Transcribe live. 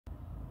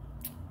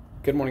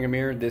Good morning,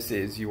 Amir. This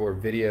is your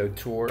video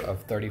tour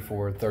of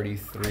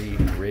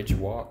 3433 Ridge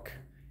Walk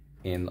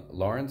in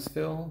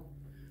Lawrenceville.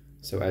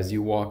 So as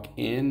you walk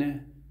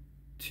in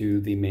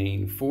to the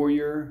main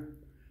foyer,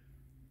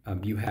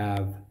 you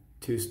have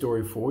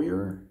two-story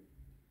foyer.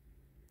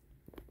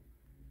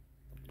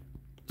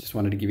 Just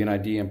wanted to give you an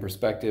idea and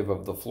perspective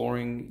of the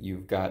flooring.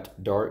 You've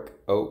got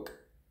dark oak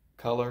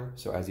color.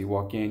 So as you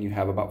walk in, you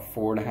have about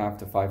 4.5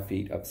 to 5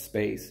 feet of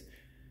space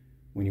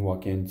when you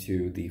walk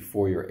into the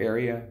foyer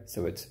area.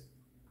 So it's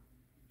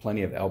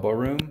plenty of elbow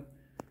room.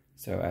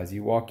 So as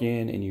you walk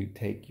in and you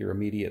take your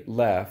immediate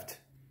left,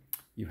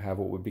 you have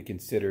what would be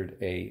considered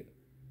a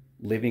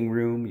living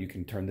room. You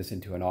can turn this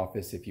into an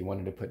office if you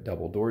wanted to put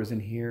double doors in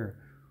here,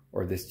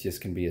 or this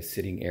just can be a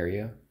sitting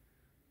area.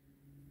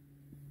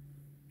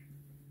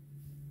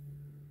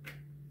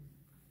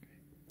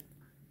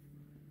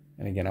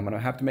 And again, I'm gonna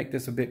have to make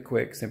this a bit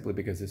quick simply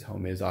because this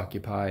home is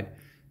occupied.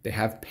 They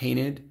have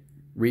painted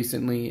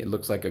recently. It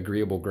looks like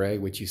agreeable gray,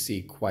 which you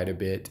see quite a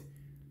bit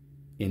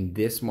in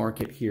this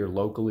market here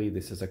locally.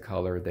 This is a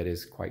color that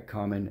is quite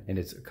common, and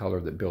it's a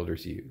color that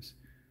builders use.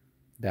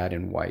 That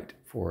and white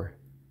for,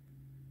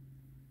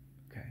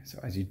 okay, so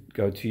as you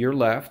go to your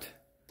left,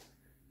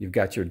 you've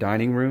got your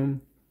dining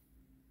room.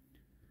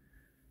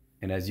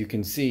 And as you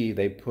can see,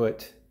 they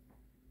put,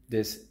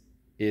 this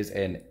is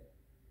an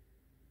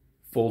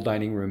full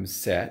dining room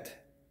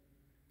set.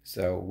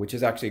 So, which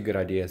is actually a good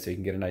idea, so you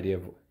can get an idea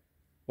of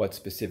what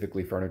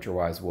specifically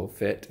furniture-wise will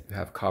fit. You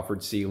have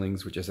coffered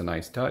ceilings, which is a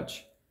nice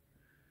touch.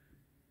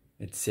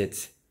 It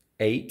sits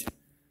 8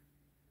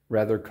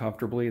 rather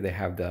comfortably. They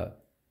have the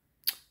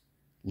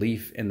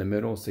leaf in the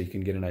middle so you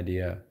can get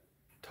an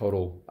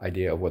total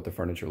idea of what the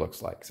furniture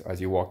looks like. So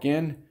as you walk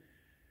in,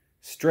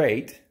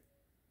 straight,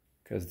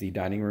 because the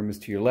dining room is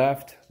to your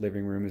left,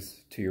 living room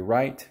is to your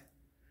right,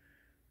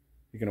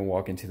 you're gonna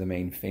walk into the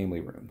main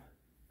family room.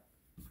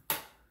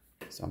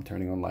 So I'm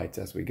turning on lights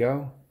as we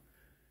go.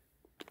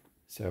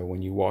 So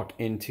when you walk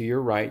into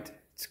your right,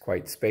 it's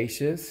quite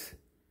spacious.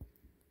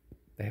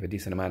 They have a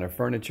decent amount of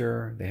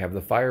furniture. They have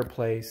the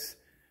fireplace.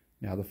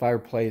 Now the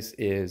fireplace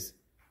is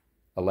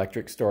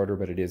electric starter,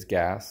 but it is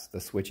gas. The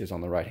switch is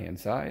on the right-hand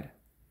side,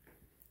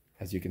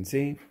 as you can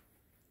see.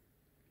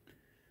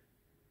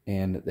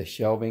 And the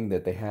shelving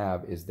that they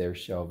have is their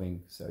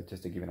shelving. So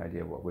just to give you an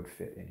idea of what would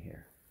fit in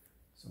here.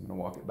 So I'm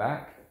gonna walk it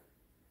back.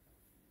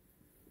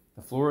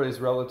 The floor is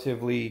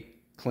relatively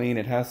clean.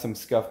 It has some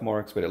scuff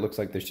marks, but it looks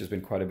like there's just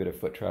been quite a bit of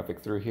foot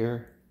traffic through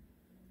here.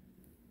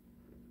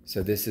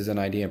 So this is an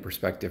idea and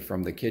perspective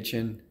from the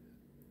kitchen.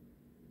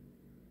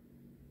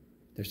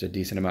 There's a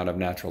decent amount of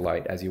natural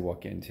light as you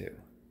walk into.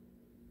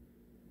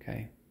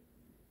 Okay.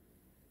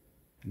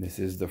 And this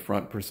is the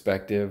front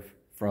perspective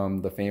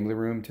from the family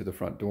room to the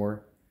front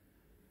door.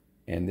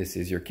 And this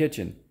is your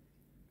kitchen.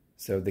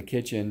 So the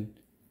kitchen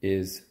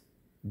is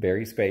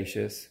very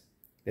spacious.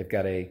 They've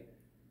got a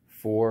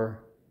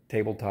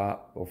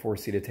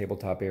 4-seated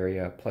tabletop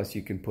area. Plus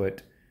you can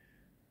put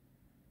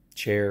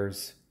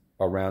chairs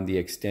around the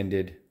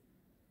extended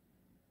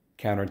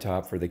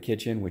countertop for the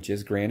kitchen, which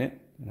is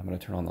granite. And I'm going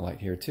to turn on the light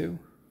here too.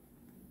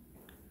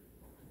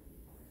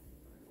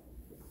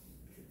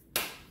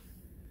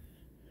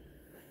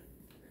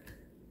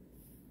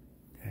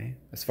 Okay.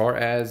 As far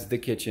as the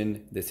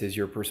kitchen, this is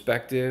your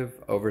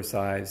perspective,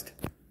 oversized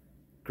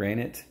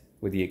granite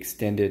with the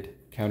extended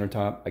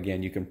countertop.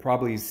 Again, you can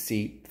probably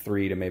seat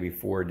 3 to maybe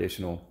 4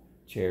 additional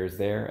chairs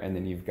there. And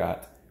then you've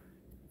got,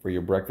 for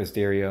your breakfast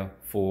area,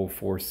 full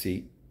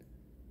 4-seat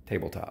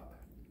tabletop.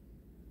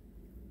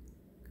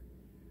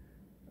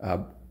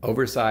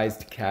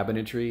 Oversized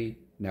cabinetry.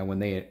 Now, when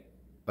they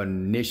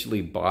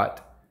initially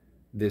bought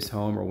this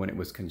home, or when it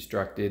was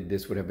constructed,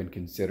 this would have been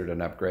considered an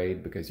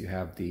upgrade because you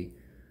have the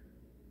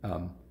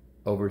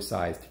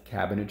oversized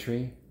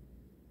cabinetry.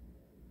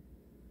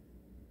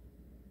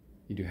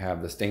 You do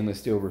have the stainless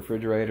steel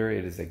refrigerator.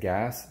 It is a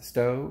gas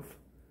stove,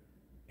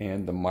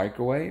 and the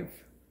microwave.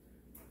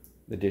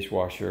 The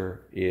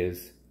dishwasher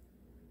is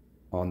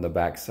on the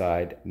back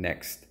side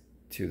next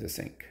to the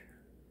sink.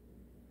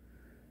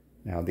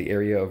 Now the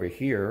area over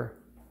here,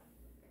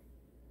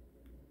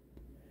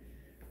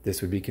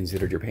 this would be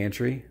considered your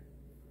pantry,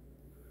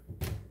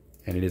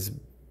 and it is,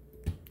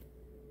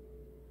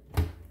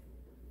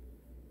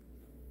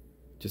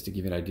 just to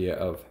give you an idea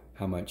of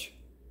how much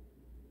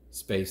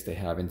space they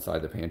have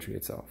inside the pantry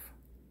itself.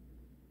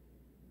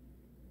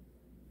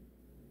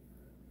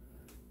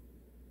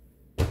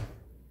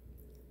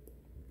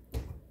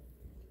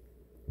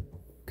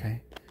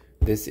 Okay,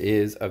 this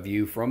is a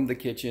view from the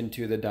kitchen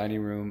to the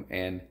dining room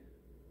and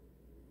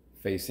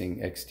facing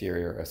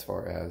exterior as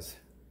far as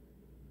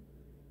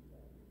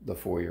the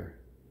foyer.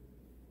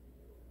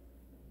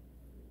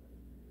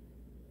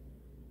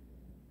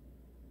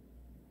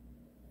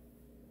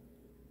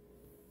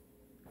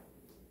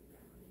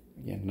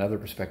 Again, another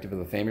perspective of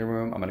the family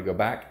room. I'm going to go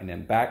back and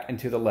then back and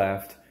to the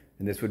left.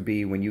 And this would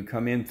be when you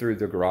come in through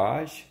the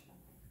garage.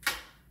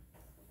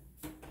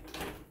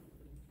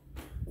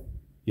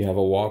 You have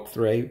a walk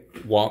through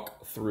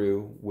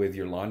with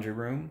your laundry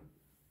room.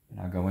 And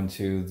I'll go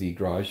into the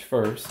garage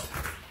first.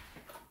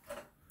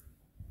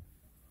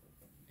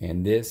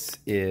 And this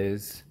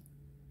is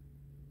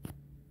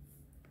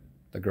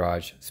the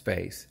garage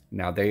space.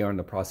 Now they are in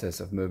the process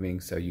of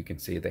moving, so you can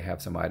see they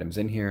have some items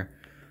in here,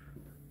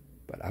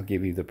 but I'll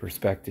give you the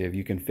perspective.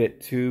 You can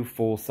fit 2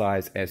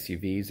 full-size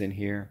SUVs in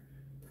here.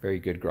 Very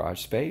good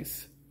garage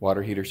space.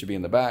 Water heater should be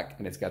in the back,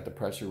 and it's got the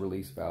pressure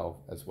release valve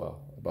as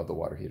well above the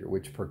water heater,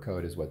 which per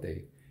code is what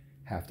they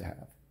have to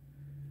have.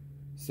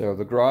 So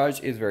the garage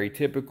is very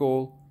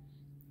typical.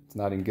 It's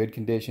not in good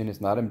condition.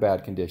 It's not in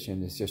bad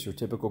condition. It's just your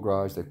typical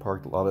garage. They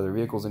parked a lot of their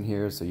vehicles in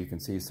here, so you can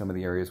see some of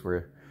the areas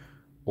where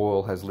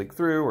oil has leaked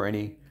through or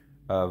any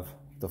of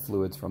the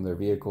fluids from their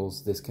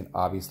vehicles. This can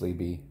obviously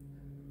be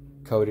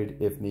coated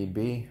if need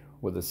be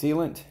with a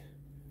sealant.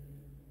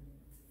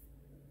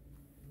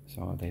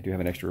 So they do have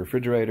an extra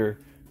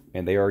refrigerator,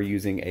 and they are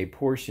using a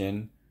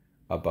portion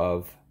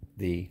above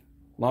the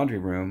laundry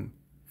room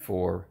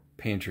for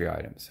pantry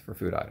items, for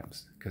food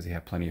items, because they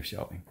have plenty of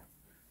shelving.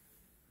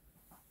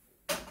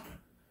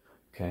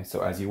 Okay,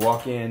 so as you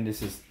walk in,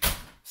 this is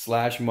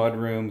slash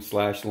mudroom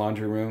slash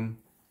laundry room.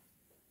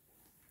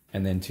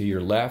 And then to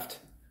your left,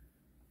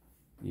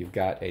 you've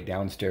got a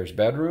downstairs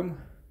bedroom.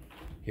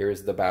 Here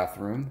is the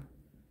bathroom.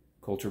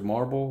 Cultured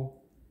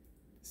marble,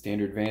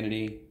 standard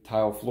vanity,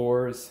 tile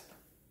floors.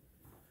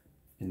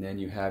 And then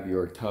you have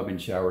your tub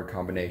and shower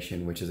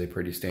combination, which is a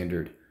pretty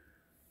standard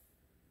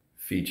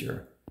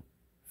feature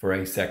for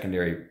a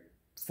secondary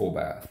full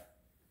bath.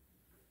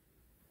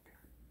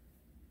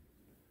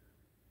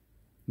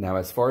 Now,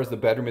 as far as the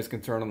bedroom is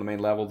concerned on the main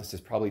level, this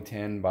is probably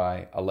 10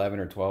 by 11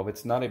 or 12.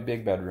 It's not a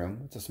big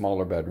bedroom. It's a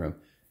smaller bedroom.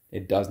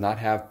 It does not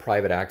have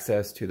private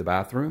access to the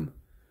bathroom,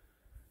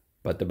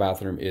 but the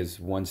bathroom is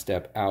one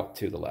step out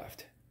to the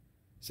left.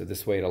 So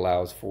this way it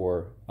allows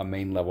for a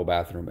main level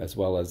bathroom as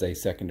well as a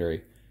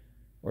secondary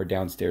or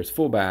downstairs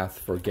full bath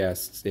for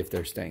guests if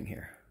they're staying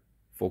here.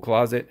 Full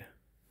closet.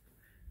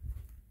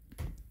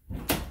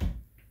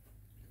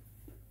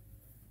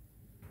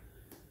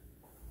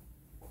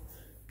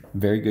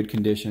 Very good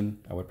condition.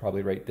 I would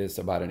probably rate this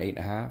about an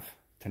 8.5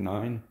 to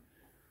 9.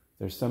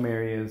 There's some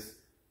areas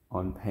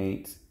on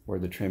paint where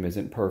the trim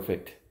isn't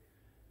perfect,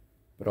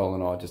 but all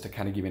in all, just to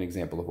kind of give you an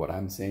example of what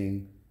I'm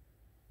seeing,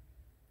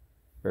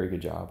 very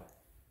good job.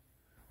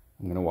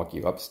 I'm going to walk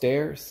you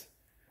upstairs.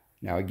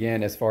 Now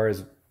again, as far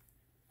as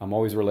I'm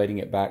always relating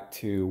it back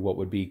to what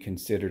would be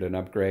considered an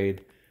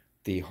upgrade,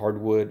 the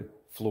hardwood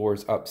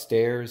floors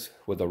upstairs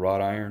with a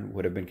wrought iron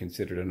would have been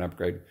considered an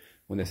upgrade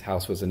when this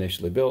house was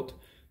initially built.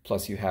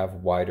 Plus you have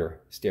wider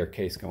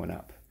staircase going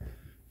up.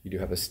 You do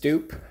have a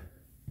stoop.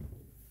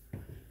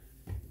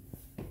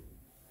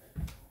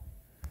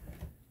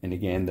 And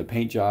again, the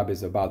paint job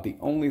is about the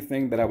only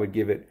thing that I would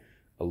give it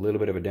a little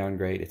bit of a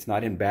downgrade. It's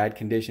not in bad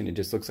condition. It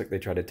just looks like they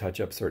try to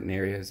touch up certain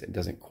areas. It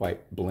doesn't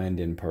quite blend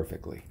in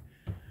perfectly.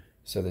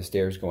 So the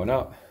stairs going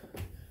up.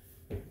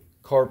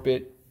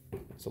 Carpet,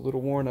 it's a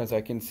little worn as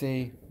I can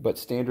see, but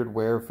standard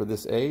wear for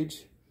this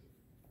age.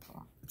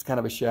 It's kind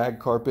of a shag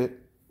carpet.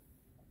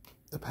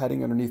 The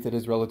padding underneath it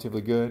is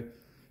relatively good.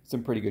 It's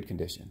in pretty good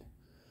condition.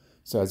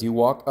 So as you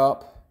walk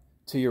up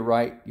to your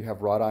right, you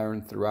have wrought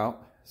iron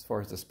throughout. As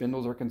far as the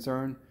spindles are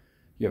concerned,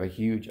 you have a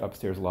huge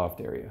upstairs loft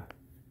area.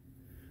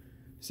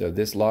 So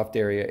this loft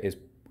area is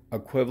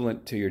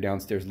equivalent to your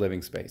downstairs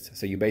living space.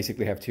 So you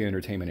basically have 2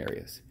 entertainment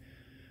areas.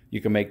 You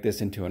can make this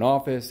into an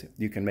office.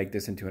 You can make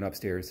this into an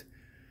upstairs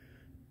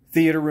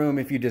theater room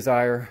if you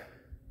desire.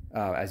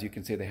 As you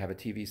can see, they have a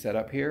TV set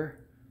up here.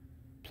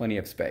 Plenty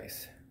of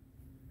space.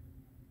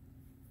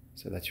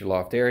 So that's your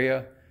loft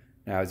area.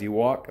 Now as you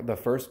walk the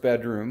first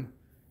bedroom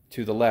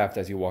to the left,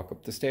 as you walk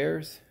up the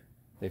stairs,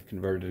 they've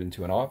converted it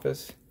into an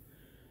office.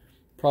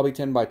 Probably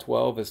 10 by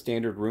 12 is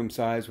standard room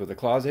size with a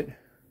closet.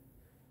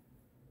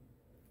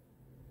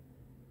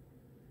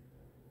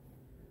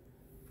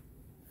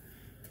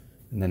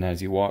 And then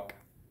as you walk,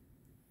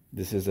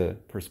 this is a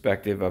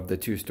perspective of the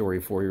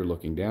 2-story foyer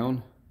looking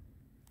down.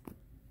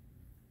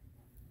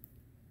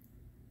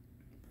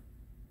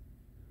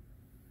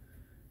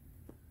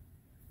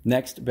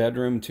 Next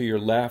bedroom to your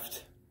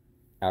left,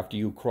 after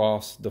you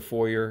cross the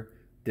foyer,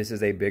 this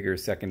is a bigger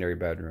secondary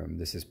bedroom.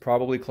 This is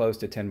probably close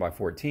to 10 by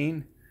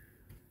 14.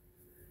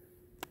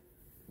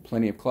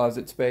 Plenty of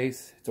closet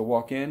space to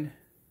walk in.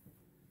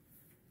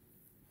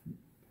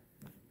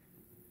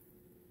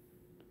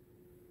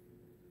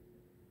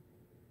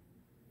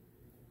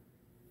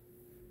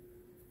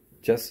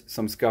 Just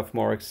some scuff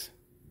marks,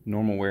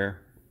 normal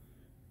wear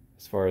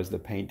as far as the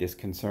paint is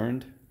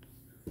concerned.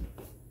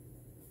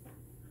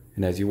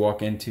 And as you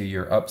walk into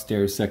your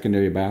upstairs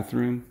secondary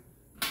bathroom,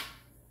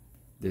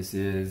 this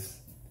is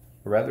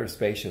a rather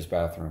spacious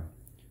bathroom.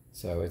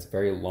 So it's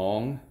very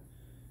long.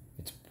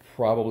 It's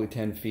probably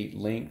 10 feet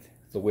length.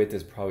 The width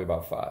is probably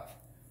about 5.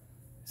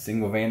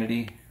 Single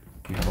vanity.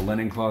 You have a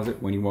linen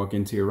closet when you walk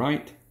into your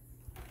right.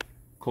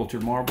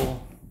 Cultured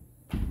marble.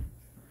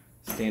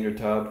 Standard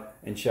tub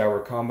and shower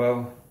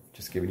combo.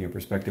 Just giving you a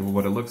perspective of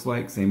what it looks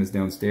like. Same as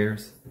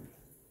downstairs.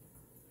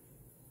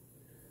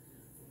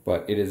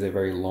 But it is a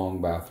very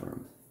long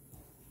bathroom.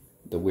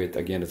 The width,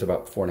 again, is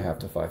about 4.5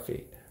 to 5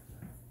 feet.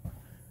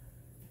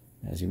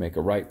 As you make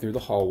a right through the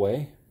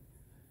hallway,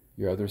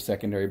 your other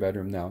secondary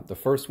bedroom. Now, the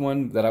first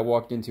one that I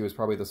walked into is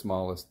probably the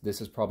smallest.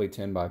 This is probably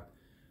 10 by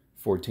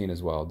 14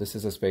 as well. This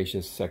is a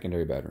spacious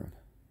secondary bedroom.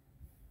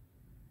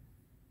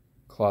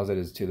 Closet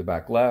is to the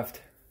back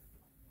left.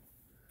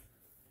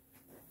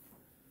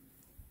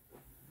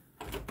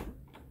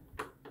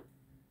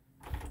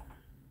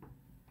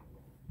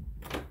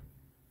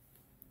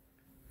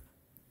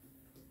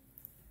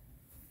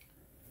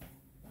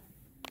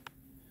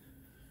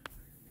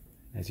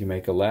 As you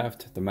make a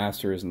left, the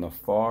master is in the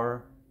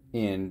far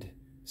end,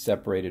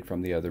 separated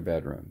from the other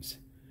bedrooms.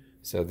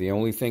 So the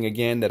only thing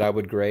again that I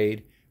would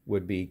grade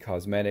would be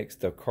cosmetics.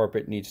 The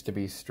carpet needs to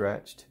be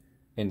stretched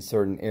in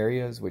certain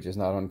areas, which is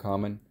not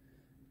uncommon.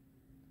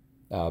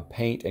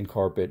 Paint and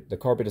carpet. The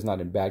carpet is not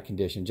in bad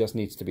condition, just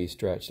needs to be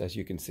stretched, as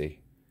you can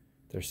see.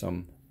 There's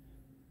some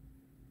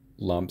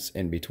lumps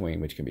in between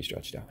which can be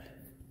stretched out.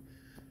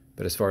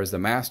 But as far as the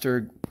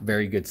master,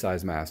 very good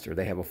size master.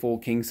 They have a full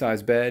king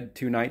size bed,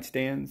 2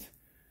 nightstands.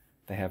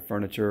 They have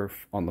furniture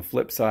on the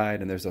flip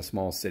side, and there's a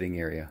small sitting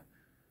area,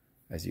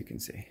 as you can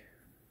see.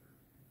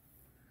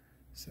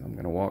 So I'm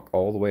going to walk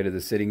all the way to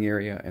the sitting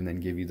area and then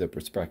give you the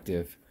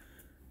perspective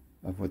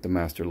of what the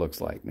master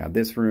looks like. Now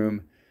this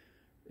room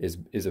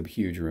is a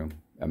huge room.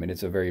 I mean,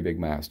 it's a very big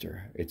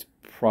master. It's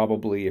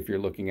probably, if you're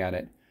looking at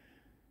it,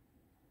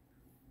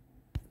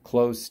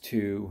 close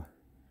to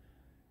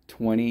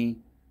 20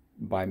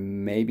 by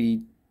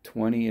maybe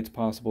 20. It's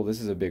possible.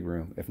 This is a big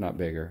room, if not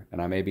bigger.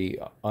 And I may be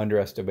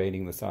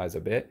underestimating the size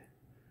a bit.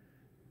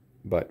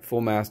 But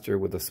full master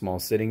with a small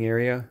sitting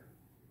area.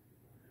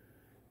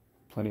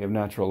 Plenty of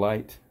natural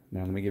light.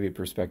 Now let me give you a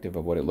perspective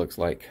of what it looks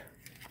like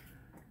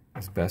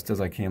as best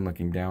as I can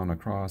looking down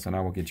across, and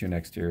I will get you an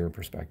exterior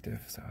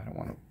perspective, so I don't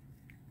want to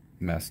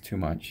mess too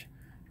much.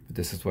 But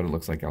this is what it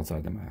looks like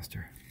outside the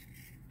master.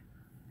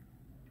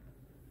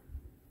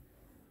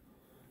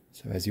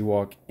 So as you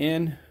walk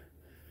in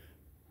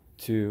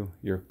to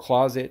your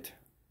closet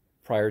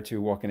prior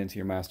to walking into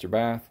your master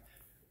bath,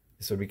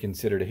 this would be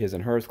considered a his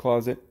and hers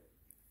closet.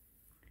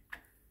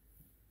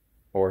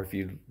 Or if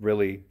you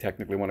really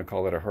technically want to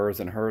call it a hers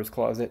and hers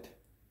closet.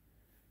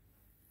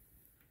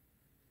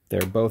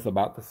 They're both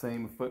about the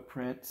same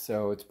footprint,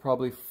 so it's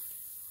probably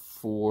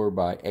 4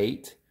 by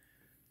 8.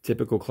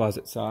 Typical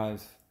closet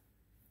size.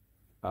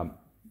 A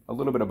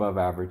little bit above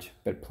average,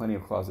 but plenty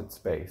of closet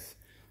space.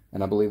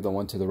 And I believe the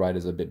one to the right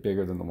is a bit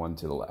bigger than the one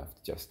to the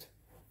left, just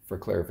for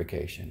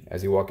clarification.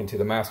 As you walk into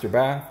the master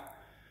bath,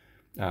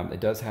 it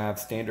does have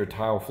standard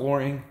tile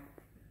flooring,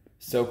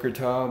 soaker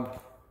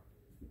tub,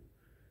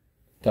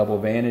 double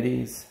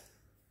vanities.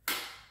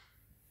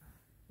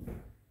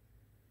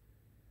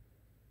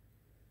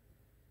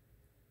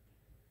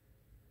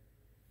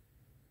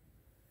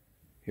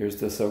 Here's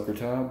the soaker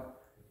tub.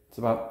 It's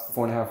about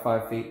 4.5,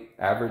 5 feet,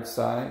 average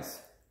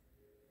size.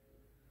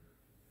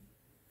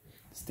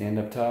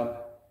 Stand-up tub,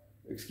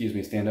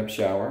 stand-up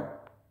shower.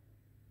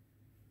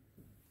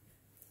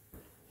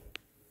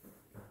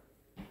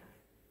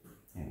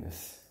 And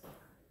this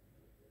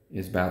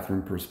is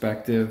bathroom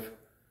perspective.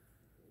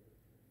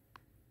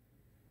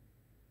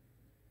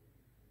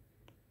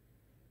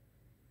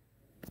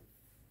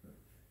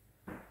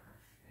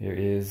 Here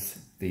is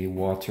the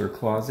water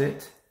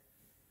closet.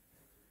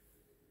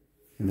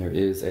 And there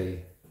is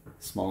a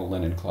small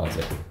linen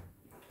closet,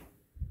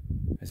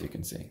 as you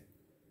can see.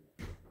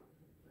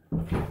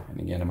 And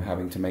again, I'm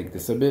having to make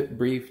this a bit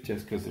brief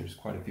just because there's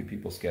quite a few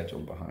people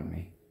scheduled behind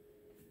me.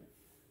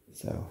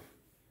 So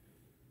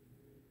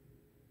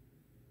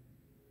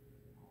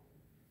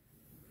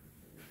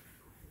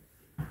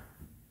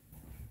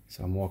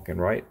I'm walking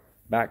right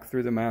back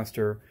through the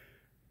master.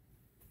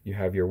 You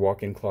have your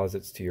walk-in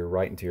closets to your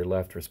right and to your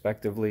left,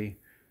 respectively.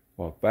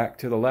 Walk back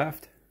to the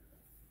left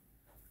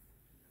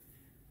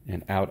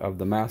and out of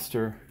the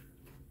master.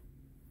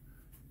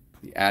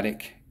 The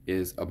attic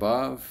is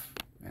above,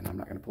 and I'm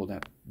not going to pull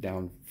that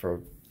down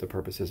for the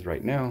purposes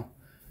right now.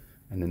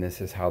 And then this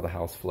is how the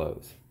house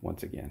flows,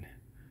 once again.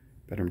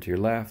 Bedroom to your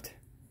left,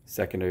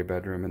 secondary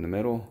bedroom in the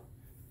middle,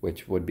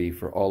 which would be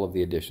for all of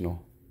the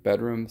additional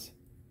bedrooms.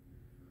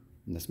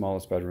 And the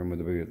smallest bedroom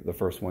would be the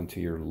first one to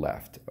your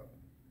left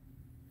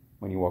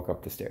when you walk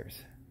up the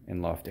stairs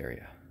in loft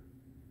area.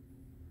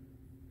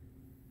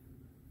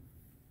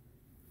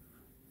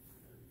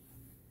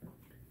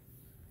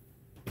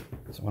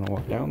 So I want to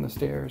walk down the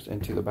stairs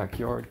into the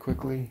backyard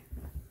quickly.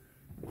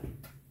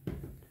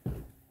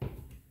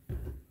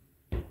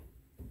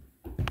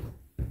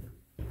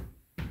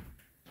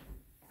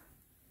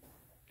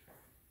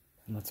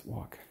 And let's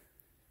walk.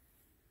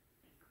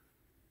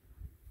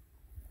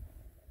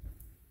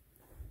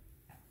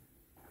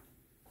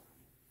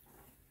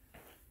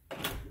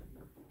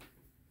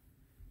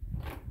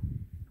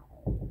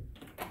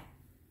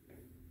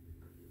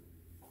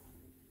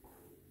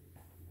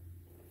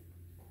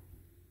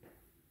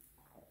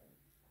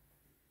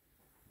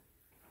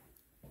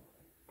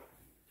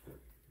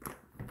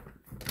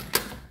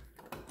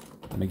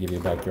 Let me give you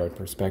a backyard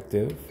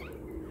perspective.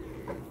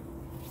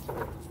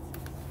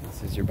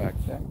 This is your back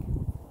deck.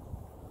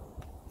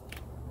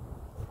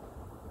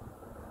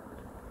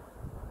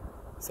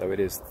 So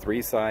it is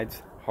 3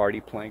 sides hardy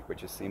plank,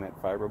 which is cement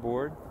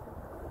fiberboard.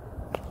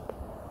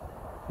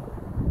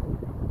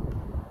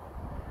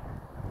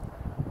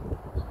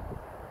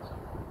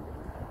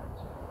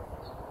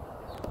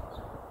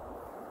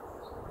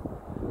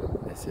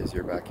 This is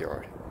your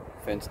backyard.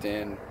 Fenced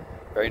in,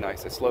 very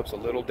nice. It slopes a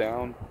little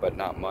down, but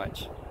not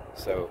much.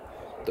 So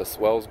the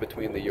swells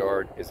between the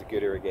yard is a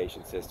good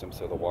irrigation system,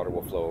 so the water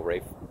will flow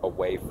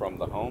away from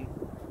the home.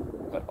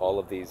 But all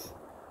of these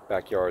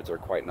backyards are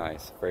quite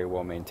nice, very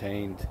well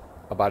maintained,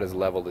 about as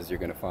leveled as you're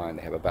going to find.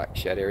 They have a back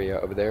shed area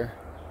over there.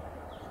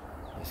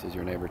 This is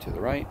your neighbor to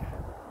the right.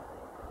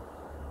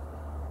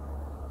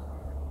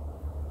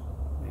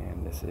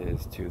 And this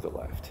is to the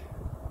left.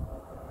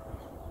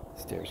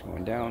 Stairs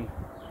going down.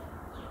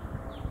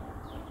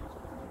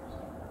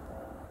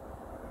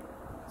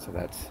 So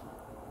that's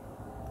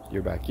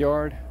your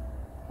backyard.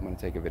 I'm going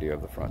to take a video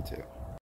of the front too.